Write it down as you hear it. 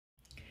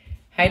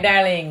Hi,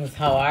 darlings.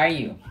 How are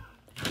you?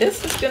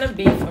 This is going to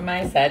be for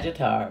my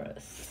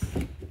Sagittarius.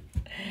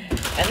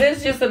 And this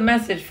is just a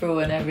message for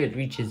whenever it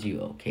reaches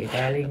you, okay,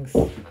 darlings?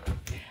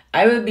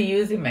 I will be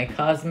using my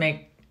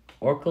Cosmic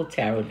Oracle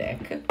Tarot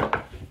deck. And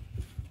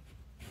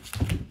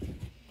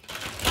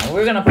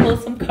we're going to pull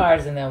some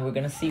cards and then we're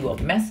going to see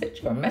what message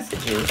or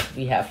messages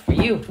we have for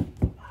you.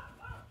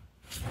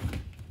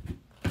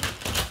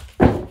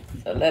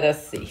 So let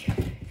us see.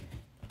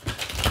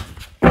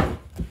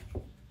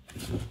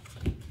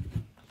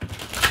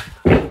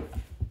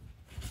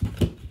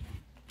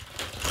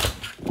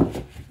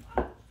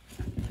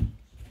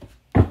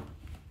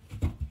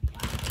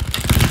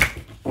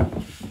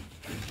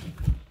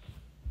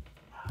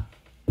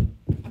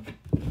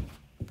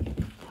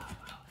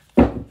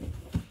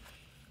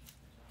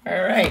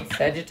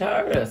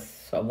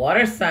 Sagittarius, a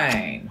water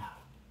sign.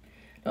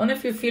 Don't know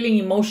if you're feeling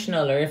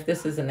emotional or if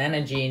this is an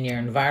energy in your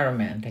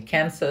environment. A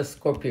Cancer,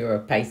 Scorpio, or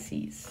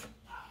Pisces.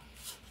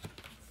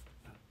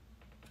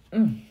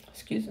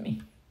 Excuse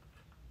me.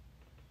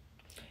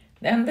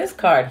 Then this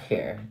card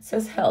here, it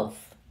says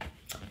health.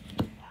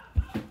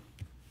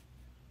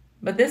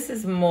 But this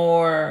is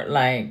more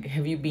like,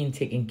 have you been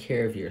taking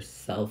care of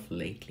yourself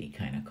lately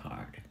kind of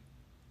card?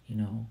 You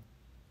know?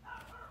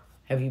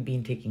 Have you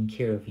been taking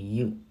care of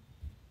you?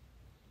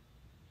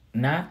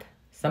 Not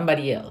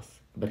somebody else,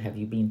 but have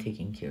you been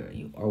taking care of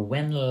you? Or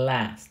when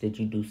last did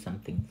you do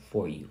something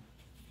for you?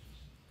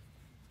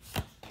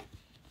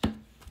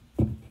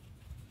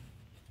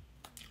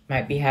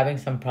 Might be having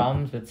some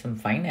problems with some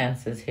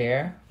finances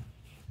here.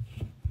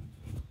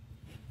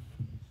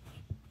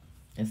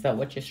 Is that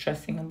what you're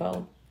stressing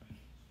about?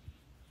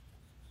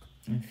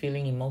 And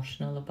feeling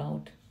emotional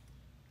about?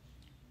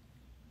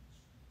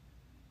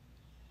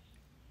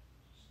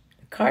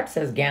 The card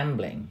says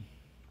gambling.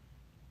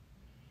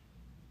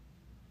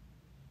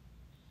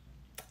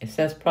 It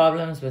says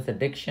problems with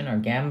addiction or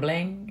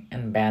gambling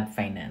and bad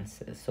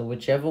finances. So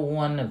whichever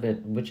one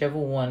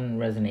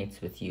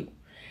resonates with you.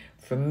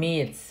 For me,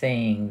 it's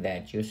saying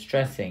that you're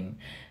stressing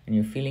and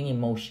you're feeling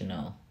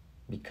emotional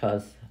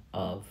because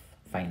of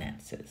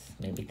finances.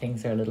 Maybe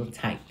things are a little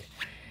tight.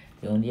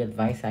 The only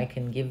advice I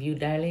can give you,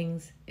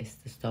 darlings, is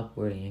to stop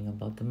worrying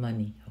about the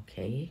money,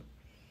 okay?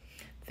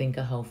 Think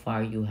of how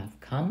far you have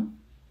come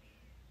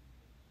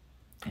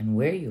and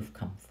where you've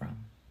come from,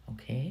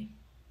 okay?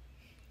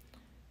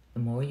 The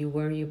more you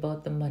worry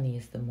about the money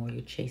is the more you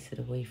chase it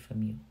away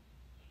from you.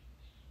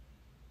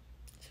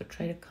 So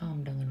try to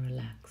calm down and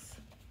relax.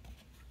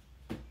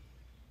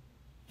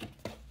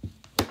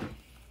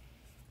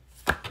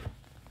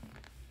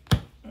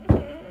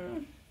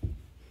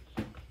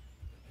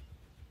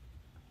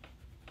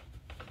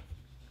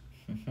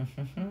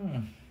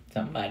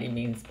 Somebody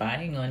been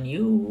spying on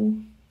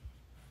you.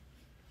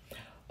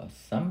 Or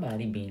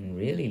somebody been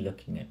really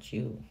looking at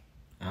you.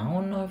 I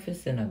don't know if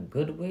it's in a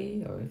good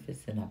way or if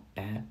it's in a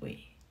bad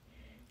way.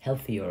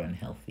 Healthy or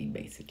unhealthy,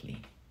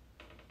 basically.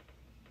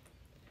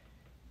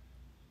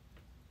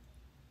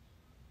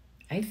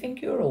 I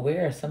think you're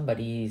aware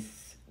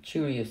somebody's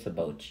curious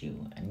about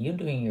you and you're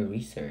doing your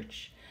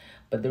research.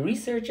 But the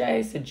research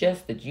I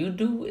suggest that you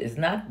do is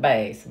not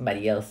by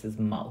somebody else's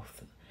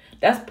mouth.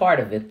 That's part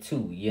of it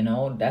too, you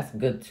know. That's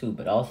good too,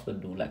 but also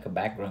do like a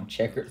background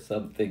check or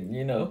something,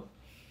 you know.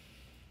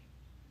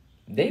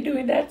 They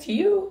doing that to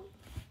you.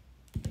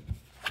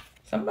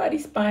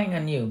 Somebody's spying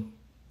on you.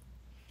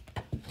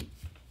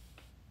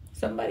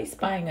 Somebody's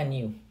spying on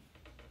you.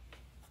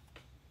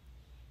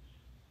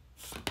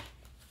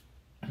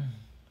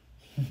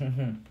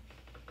 And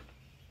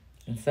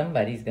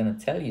somebody's going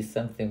to tell you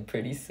something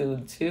pretty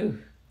soon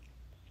too.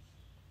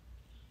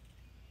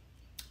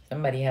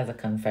 Somebody has a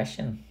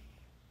confession.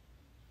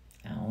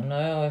 I don't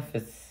know if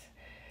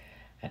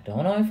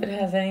it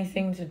has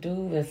anything to do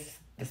with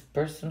this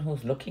person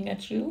who's looking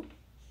at you.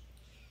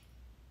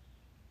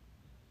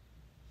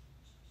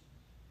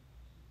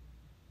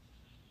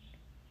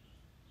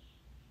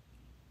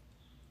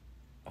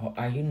 Or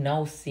are you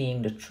now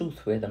seeing the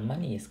truth where the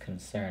money is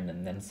concerned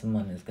and then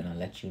someone is going to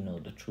let you know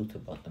the truth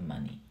about the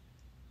money?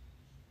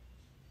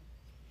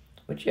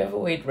 Whichever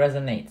way it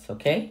resonates,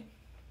 okay?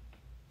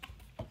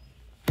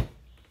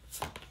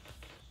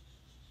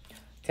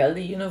 Tell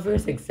the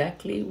universe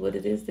exactly what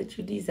it is that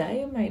you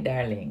desire, my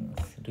darlings.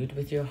 Do it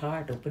with your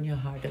heart. Open your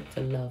heart up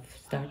to love.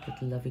 Start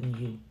with loving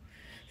you.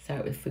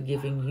 Start with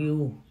forgiving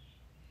you.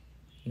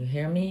 You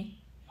hear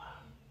me?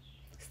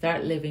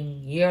 Start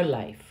living your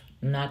life,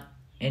 not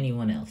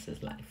anyone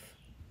else's life.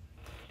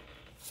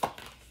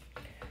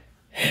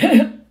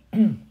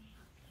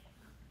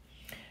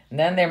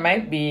 Then there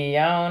might be,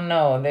 I don't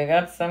know, they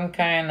got some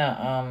kind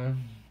of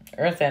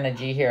earth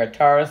energy here, a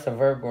Taurus, a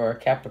Virgo, or a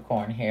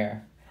Capricorn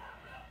here.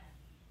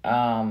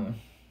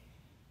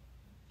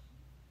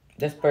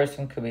 This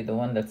person could be the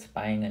one that's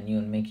spying on you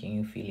and making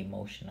you feel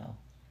emotional.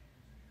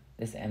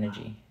 This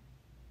energy.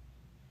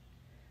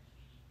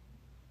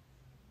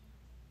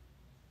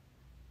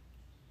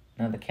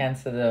 Now the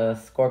Cancer, the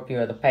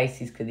Scorpio, or the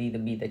Pisces could either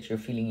be that you're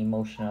feeling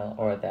emotional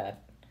or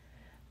that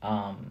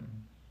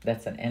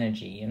that's an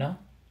energy, you know?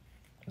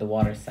 The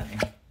water sign.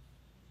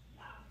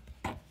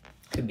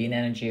 Could be an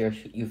energy or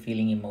you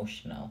feeling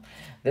emotional.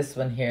 This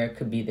one here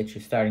could be that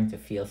you're starting to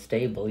feel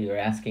stable. You're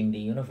asking the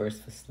universe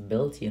for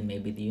stability, and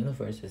maybe the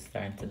universe is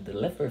starting to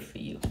deliver for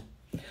you.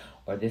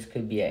 Or this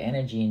could be an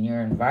energy in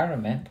your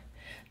environment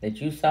that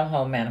you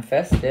somehow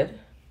manifested.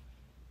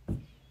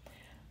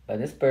 But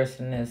this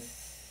person is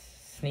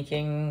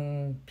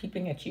sneaking,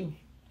 peeping at you,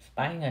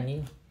 spying on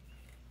you.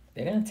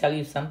 They're going to tell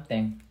you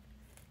something.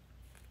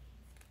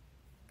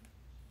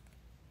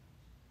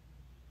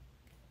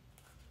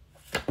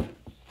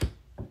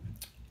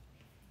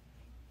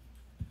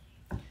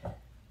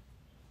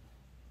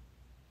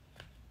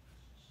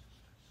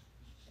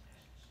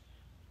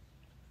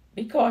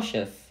 Be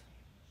cautious.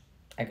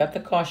 I got the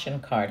caution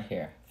card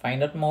here.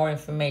 Find out more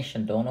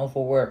information. Don't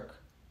overwork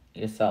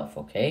yourself,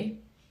 okay?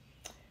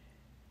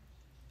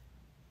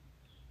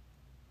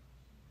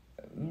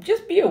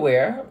 Just be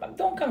aware.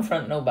 Don't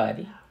confront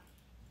nobody.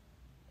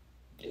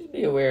 Just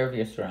be aware of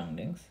your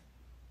surroundings.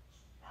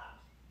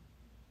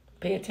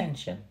 Pay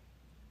attention.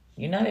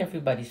 You're not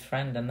everybody's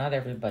friend, and not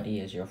everybody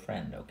is your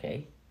friend,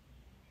 okay?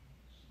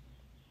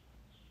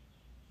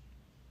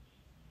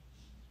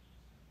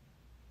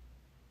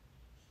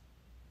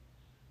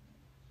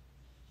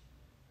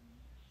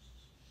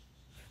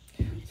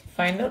 So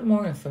find out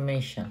more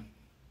information.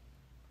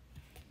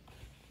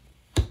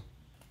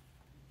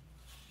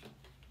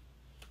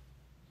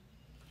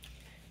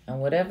 And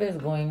whatever is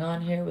going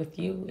on here with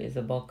you is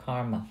about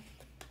karma.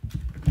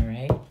 All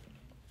right?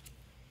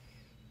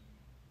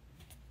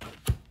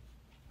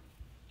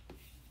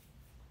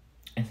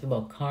 It's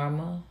about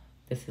karma.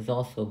 This is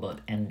also about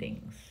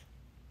endings.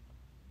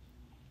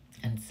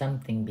 And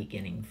something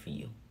beginning for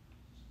you.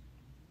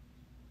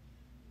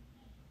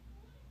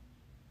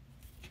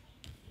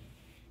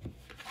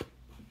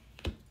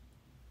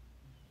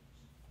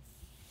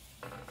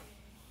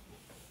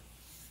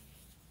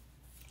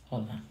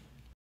 Hold on.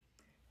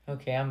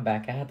 Okay, I'm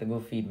back. I had to go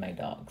feed my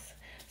dogs.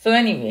 So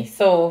anyway,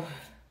 so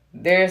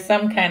there's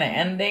some kind of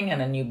ending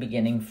and a new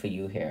beginning for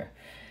you here.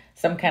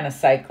 Some kind of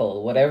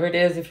cycle. Whatever it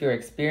is, if you're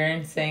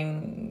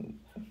experiencing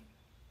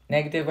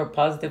negative or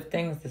positive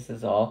things, this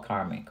is all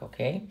karmic,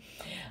 okay?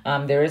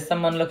 There is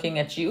someone looking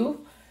at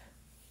you.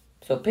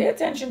 So pay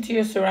attention to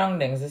your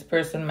surroundings. This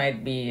person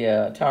might be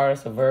a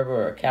Taurus, a Virgo,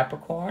 or a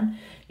Capricorn.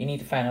 You need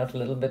to find out a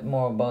little bit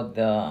more about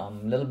the,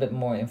 little bit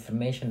more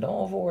information. Don't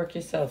overwork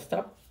yourself.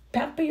 Stop.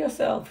 Pamper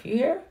yourself. You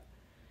hear?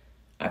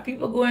 Are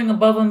people going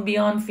above and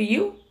beyond for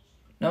you?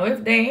 No,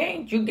 if they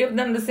ain't, you give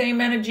them the same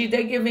energy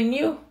they're giving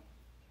you.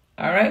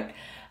 All right?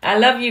 I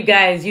love you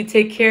guys. You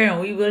take care,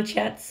 and we will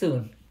chat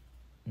soon.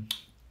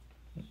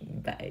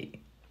 Bye.